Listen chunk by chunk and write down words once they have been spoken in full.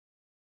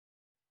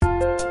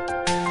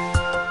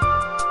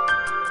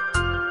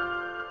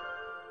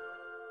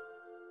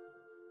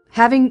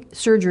Having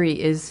surgery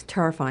is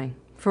terrifying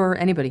for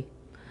anybody.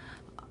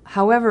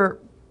 However,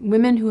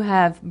 women who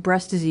have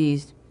breast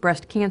disease,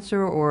 breast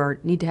cancer, or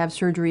need to have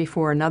surgery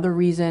for another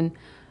reason,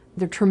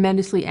 they're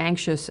tremendously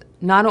anxious,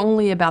 not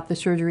only about the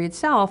surgery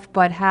itself,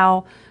 but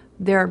how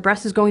their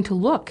breast is going to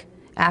look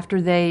after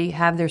they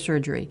have their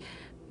surgery.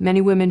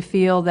 Many women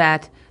feel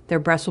that their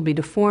breasts will be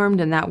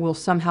deformed and that will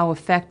somehow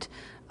affect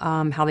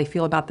how they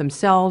feel about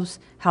themselves,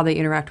 how they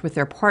interact with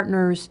their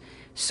partners.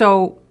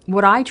 So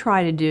what I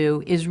try to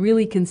do is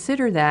really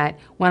consider that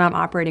when I'm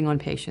operating on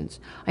patients.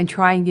 I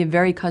try and give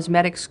very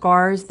cosmetic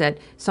scars that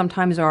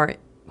sometimes are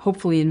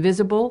hopefully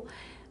invisible,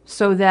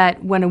 so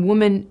that when a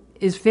woman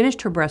is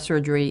finished her breast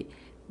surgery,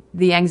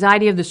 the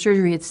anxiety of the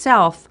surgery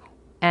itself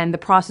and the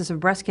process of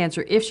breast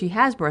cancer, if she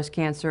has breast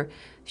cancer,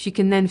 she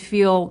can then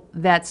feel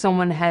that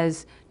someone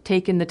has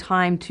taken the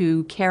time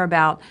to care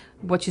about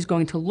what she's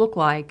going to look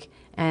like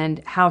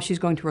and how she's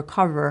going to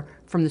recover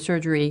from the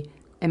surgery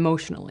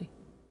emotionally.